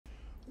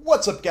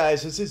What's up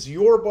guys, this is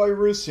your boy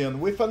Rusian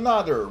with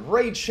another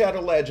Raid Shadow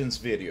Legends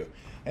video.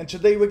 And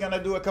today we're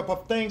gonna do a couple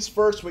of things.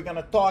 First we're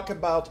gonna talk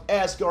about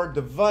Asgard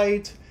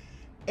Divide,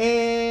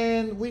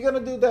 and we're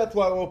gonna do that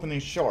while opening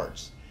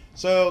shards.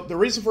 So the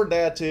reason for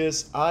that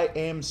is I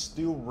am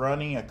still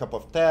running a couple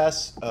of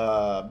tests.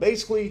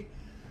 Basically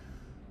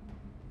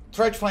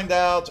try to find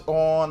out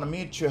on a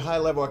mid to high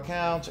level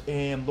account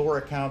and lower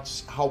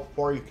accounts how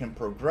far you can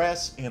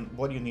progress and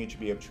what you need to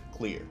be able to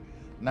clear.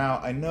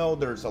 Now, I know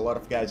there's a lot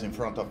of guys in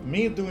front of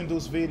me doing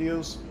those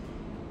videos,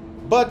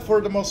 but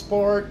for the most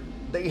part,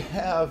 they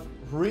have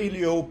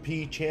really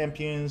OP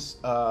champions.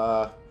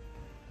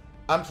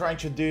 I'm trying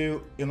to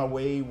do in a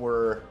way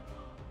where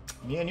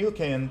me and you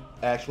can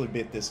actually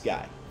beat this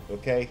guy,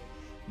 okay?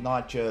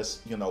 Not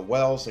just, you know,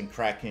 Wells and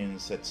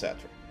Krakens, etc.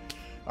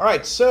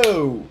 Alright,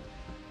 so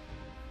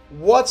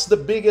what's the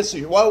biggest...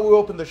 While we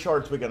open the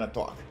shards, we're gonna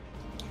talk.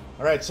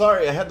 Alright,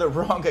 sorry, I had the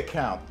wrong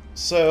account.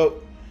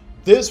 So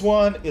this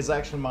one is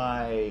actually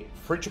my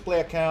free-to-play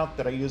account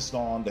that I used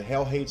on the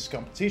Hell Hates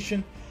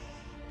competition,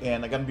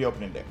 and I'm gonna be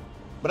opening there.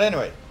 But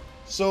anyway,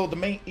 so the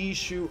main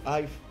issue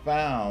I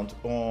found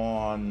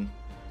on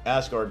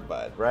Asgard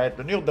Divide, right?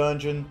 The new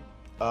dungeon,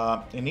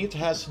 and it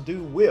has to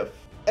do with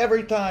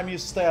every time you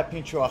step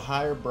into a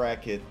higher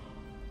bracket,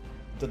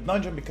 the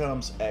dungeon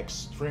becomes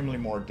extremely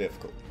more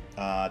difficult.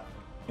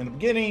 In the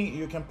beginning,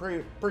 you can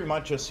pretty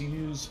much just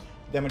use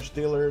damage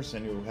dealers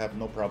and you have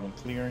no problem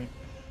clearing.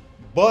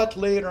 But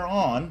later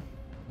on,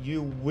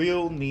 you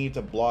will need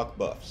to block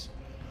buffs.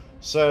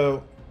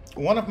 So,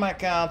 one of my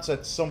accounts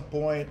at some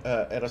point,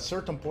 at a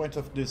certain point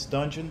of this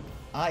dungeon,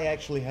 I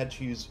actually had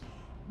to use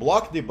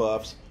block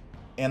debuffs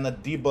and a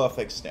debuff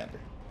extender.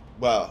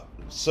 Well,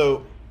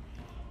 so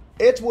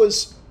it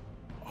was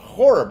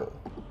horrible.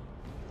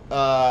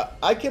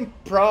 I can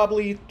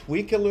probably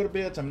tweak a little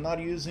bit. I'm not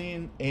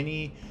using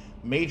any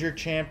major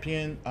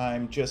champion.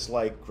 I'm just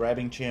like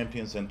grabbing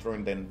champions and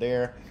throwing them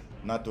there.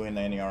 Not doing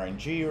any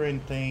RNG or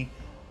anything.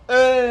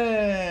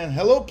 And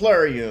hello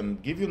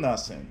Plarium, give you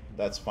nothing.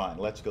 That's fine.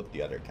 Let's go to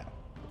the other account.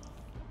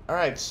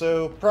 Alright,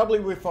 so probably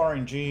with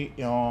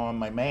RNG on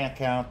my main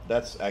account,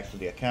 that's actually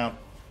the account,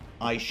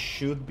 I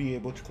should be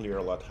able to clear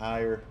a lot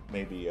higher,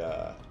 maybe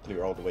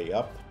clear all the way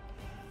up.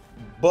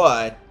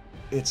 But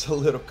it's a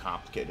little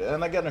complicated,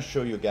 and I'm gonna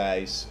show you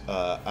guys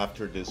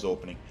after this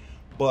opening.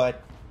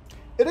 But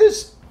it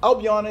is, I'll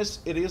be honest,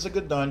 it is a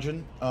good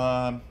dungeon.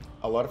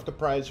 A lot of the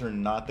prizes are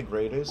not the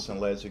greatest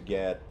unless you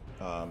get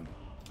the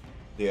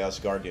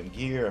Asgardian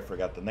gear. I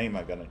forgot the name,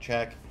 I'm gonna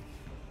check.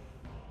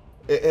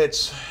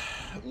 It's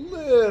a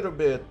little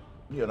bit,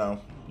 you know,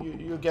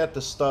 you get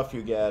the stuff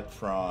you get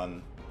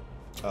from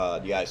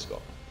the Ice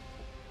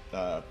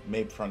Golem.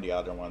 Maybe from the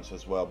other ones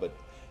as well, but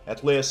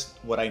at least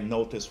what I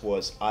noticed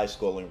was Ice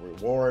Golem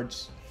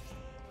rewards.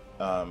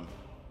 But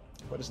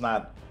it's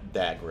not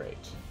that great.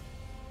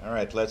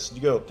 Alright, let's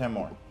go, 10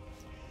 more.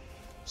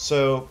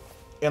 So,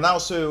 and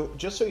also,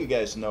 just so you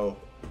guys know,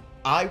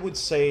 I would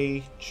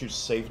say to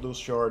save those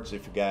shards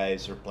if you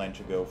guys are planning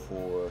to go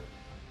for,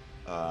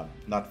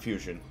 not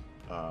fusion,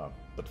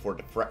 but for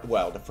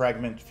the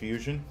fragment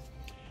fusion.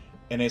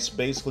 And it's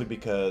basically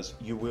because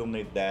you will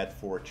need that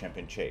for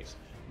champion chase.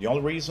 The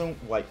only reason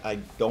why I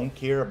don't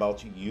care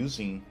about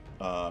using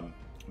my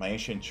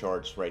ancient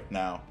shards right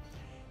now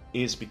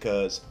is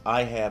because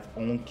I have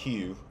on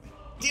queue,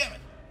 damn it!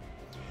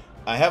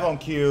 I have on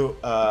queue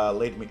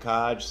Lady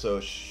Mikaj, so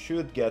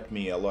should get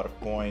me a lot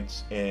of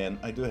points, and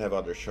I do have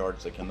other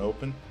shards I can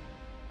open.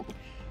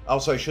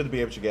 Also, I should be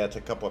able to get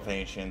a couple of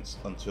ancients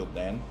until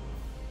then,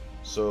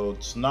 so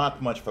it's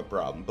not much of a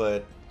problem.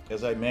 But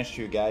as I mentioned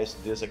to you guys,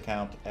 this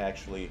account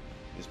actually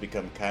is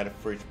becoming kind of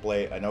free to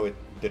play. I know it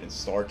didn't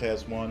start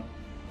as one,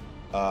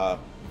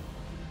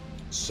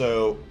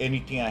 so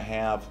anything I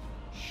have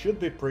should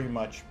be pretty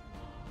much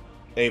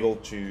able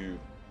to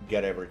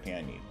get everything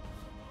I need.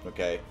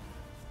 Okay.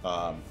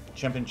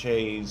 Champion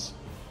chase,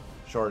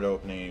 shard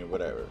opening,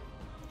 whatever.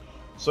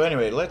 So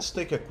anyway, let's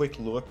take a quick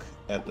look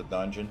at the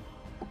dungeon.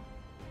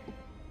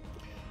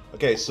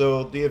 Okay,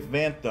 so the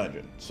event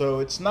dungeon. So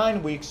it's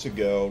 9 weeks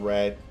ago,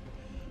 right?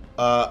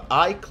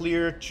 I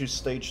cleared to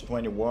stage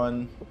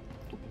 21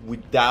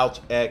 without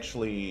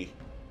actually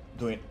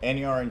doing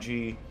any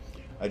RNG.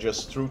 I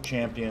just threw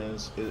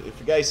champions. If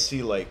you guys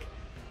see, like,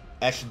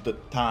 actually the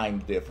time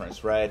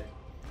difference, right?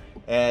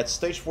 At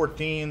stage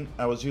 14,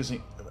 I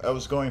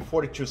was going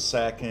 42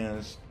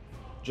 seconds,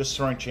 just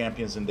throwing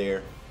champions in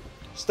there.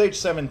 Stage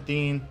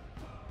 17,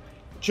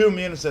 2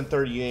 minutes and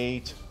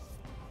 38,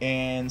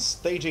 and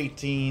stage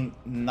 18,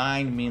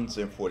 9 minutes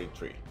and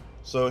 43.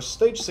 So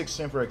stage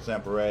 16, for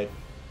example, right,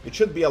 it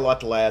should be a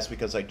lot less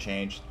because I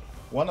changed.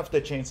 One of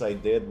the changes I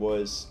did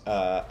was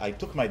I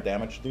took my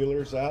damage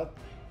dealers out,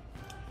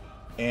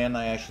 and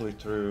I actually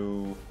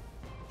threw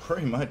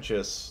pretty much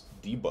just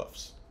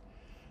debuffs.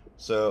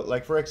 So,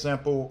 like for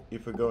example,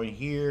 if we go in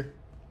here,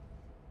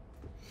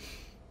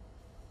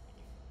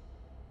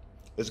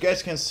 as you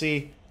guys can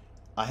see,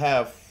 I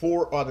have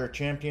 4 other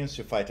champions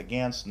to fight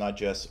against, not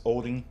just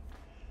Odin.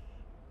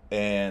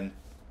 And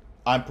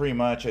I'm pretty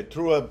much, I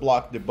threw a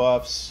block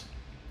debuffs,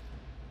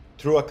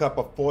 threw a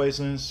couple of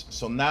poisons,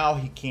 so now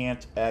he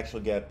can't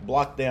actually get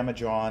block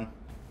damage on.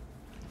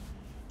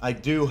 I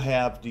do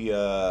have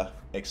the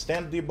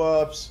extend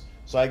debuffs,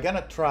 so I'm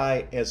gonna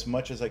try as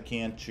much as I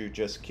can to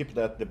just keep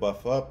that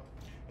debuff up.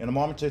 In the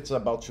moment it's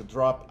about to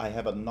drop, I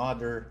have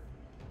another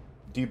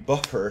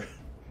debuffer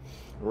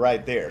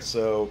right there.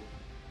 So,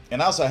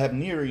 and also I have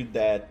Neri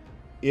that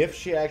if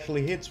she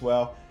actually hits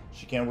well,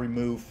 she can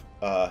remove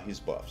his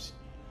buffs.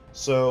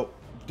 So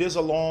this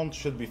alone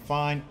should be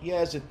fine.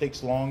 Yes, it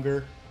takes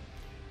longer,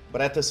 but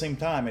at the same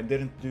time, I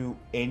didn't do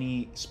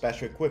any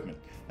special equipment.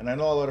 And I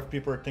know a lot of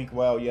people think,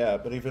 well, yeah,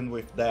 but even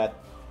with that,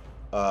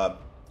 a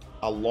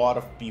lot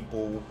of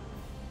people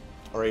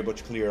are able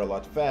to clear a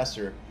lot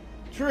faster.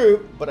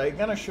 True, but I'm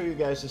gonna show you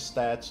guys the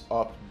stats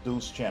of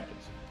those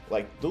champions.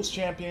 Like, those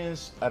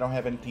champions, I don't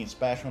have anything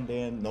special on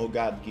them, no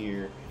god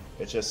gear,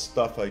 it's just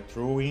stuff I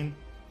threw in.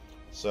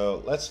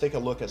 So let's take a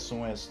look as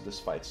soon as this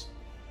fight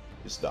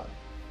is done.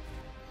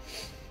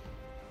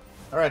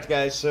 Alright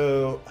guys,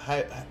 so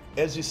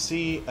as you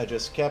see, I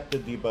just kept the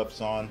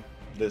debuffs on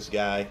this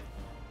guy.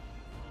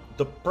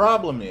 The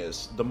problem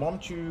is, the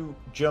moment you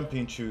jump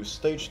into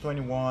stage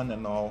 21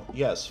 and all,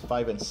 yes,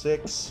 5 and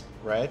 6,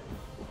 right?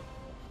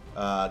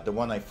 The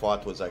one I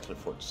fought was actually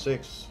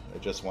 46. I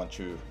just want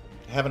to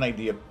have an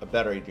idea, a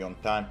better idea on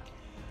time.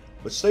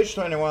 But stage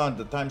 21,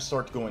 the time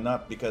starts going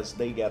up because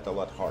they get a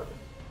lot harder.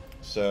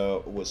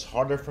 So it was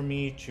harder for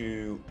me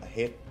to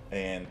hit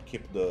and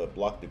keep the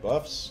block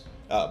buffs.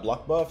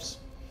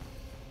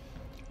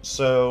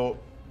 So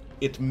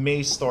it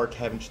may start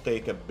having to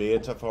take a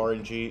bit of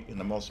RNG in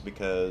the most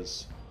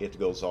because it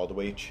goes all the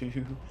way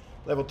to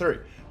level 3.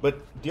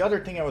 But the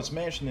other thing I was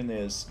mentioning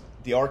is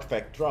the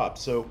artifact drop.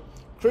 So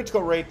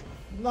critical rate,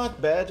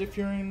 not bad if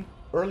you're in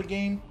early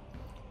game.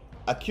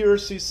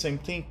 Accuracy, same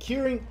thing.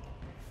 Curing,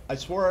 I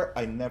swear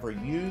I never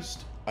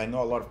used. I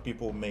know a lot of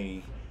people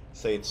may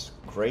say it's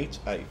great.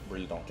 I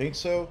really don't think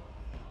so.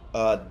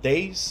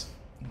 Days,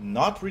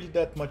 not really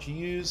that much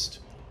used.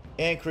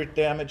 And crit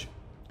damage,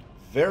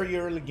 very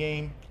early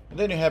game. And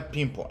then you have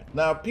pinpoint.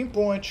 Now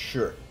pinpoint,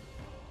 sure,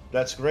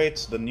 that's great.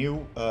 It's a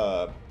new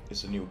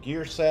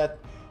gear set.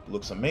 It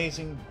looks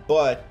amazing,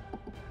 but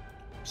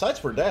besides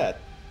for that,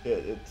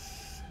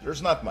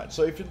 there's not much.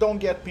 So if you don't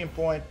get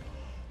pinpoint,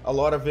 a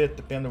lot of it,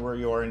 depending where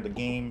you are in the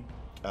game,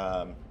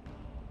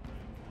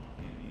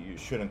 you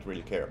shouldn't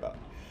really care about.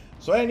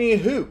 So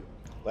anywho,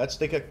 let's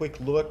take a quick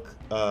look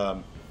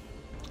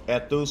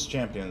at those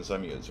champions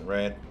I'm using,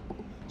 right?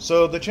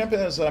 So the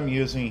champions I'm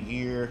using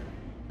here,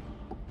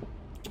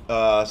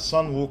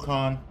 Sun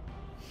Wukong,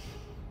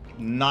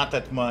 not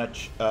that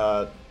much.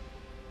 I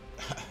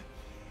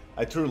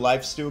threw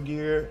lifesteal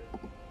gear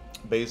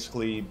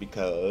basically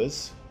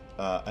because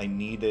I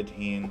needed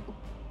him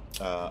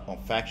on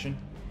faction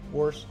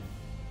wars.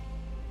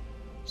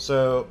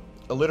 So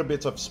a little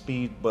bit of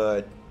speed,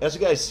 but as you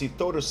guys see,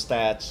 total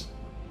stats,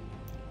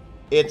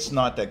 it's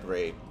not that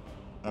great.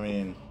 I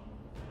mean,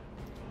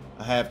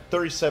 I have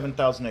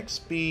 37,000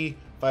 XP,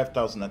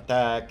 5,000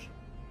 attack,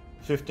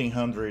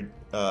 1,500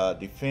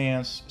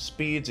 defense.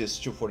 Speeds is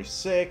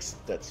 246.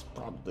 That's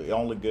probably the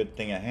only good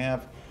thing I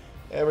have.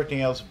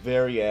 Everything else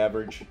very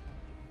average.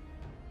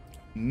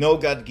 No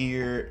god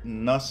gear,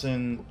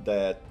 nothing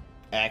that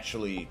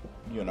actually,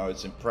 you know,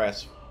 it's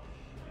impressive.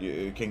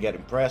 You can get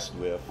impressed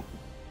with.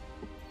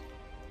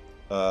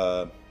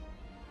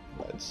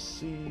 Let's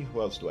see,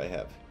 who else do I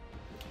have?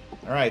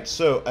 Alright,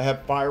 so I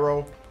have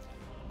Pyro,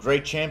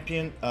 great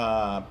champion.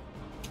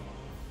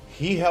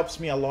 He helps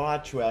me a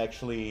lot to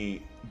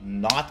actually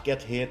not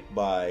get hit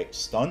by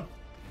stun.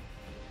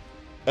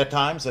 At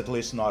times, at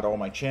least not all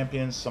my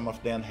champions. Some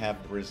of them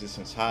have the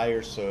resistance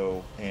higher,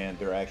 so, and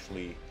they're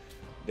actually,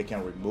 they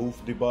can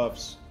remove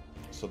debuffs,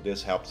 so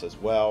this helps as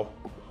well.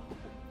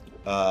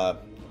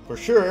 For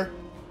sure,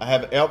 I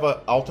have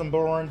Elva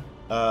Altenborn.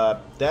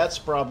 That's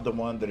probably the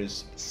one that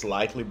is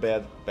slightly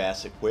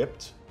best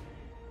equipped,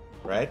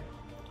 right?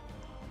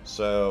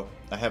 So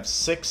I have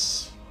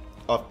 6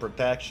 of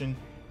protection,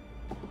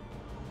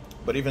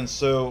 but even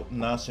so,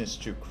 nothing's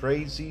too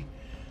crazy.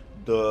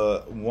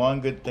 The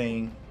one good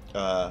thing,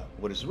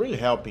 what is really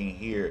helping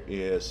here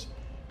is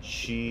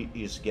she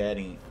is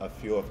getting a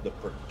few of the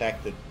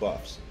protected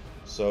buffs.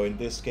 So in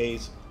this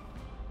case,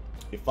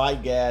 if I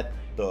get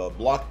the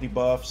block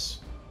debuffs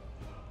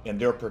and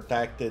they're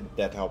protected,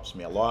 that helps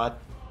me a lot.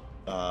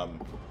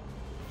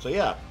 So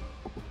yeah,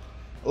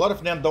 a lot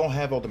of them don't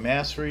have all the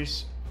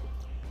masteries.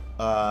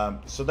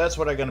 So that's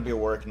what I'm gonna be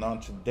working on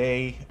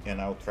today, and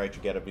I'll try to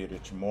get a video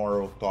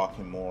tomorrow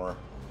talking more,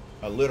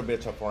 a little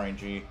bit of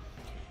RNG.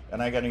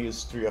 And I'm gonna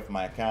use 3 of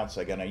my accounts.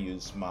 I'm gonna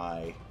use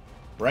my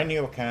brand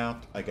new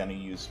account, I'm gonna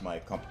use my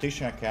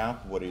competition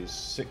account, what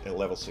is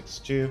level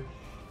 62,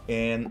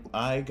 and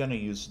I'm gonna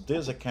use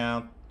this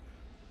account.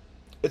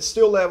 It's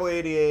still level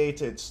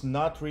 88, it's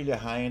not really a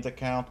high-end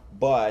account,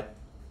 but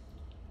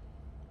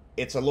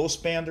it's a low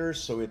spender,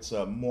 so it's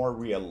a more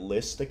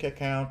realistic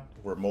account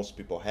where most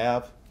people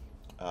have.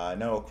 I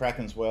know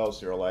Kraken's Wells,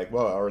 they're like,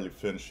 well, I already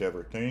finished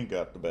everything,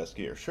 got the best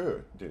gear.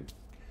 Sure, dude,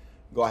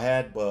 go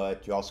ahead,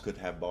 but you also could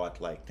have bought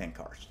like 10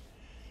 cars.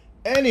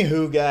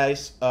 Anywho,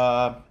 guys,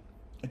 I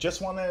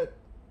just want to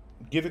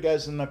give you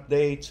guys an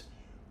update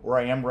where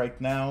I am right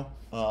now.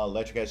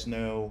 Let you guys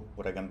know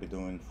what I'm going to be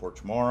doing for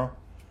tomorrow.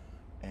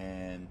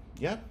 And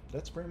yeah,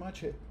 that's pretty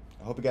much it.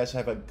 I hope you guys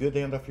have a good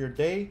end of your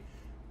day.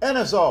 And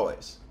as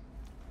always,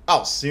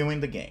 I'll see you in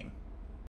the game.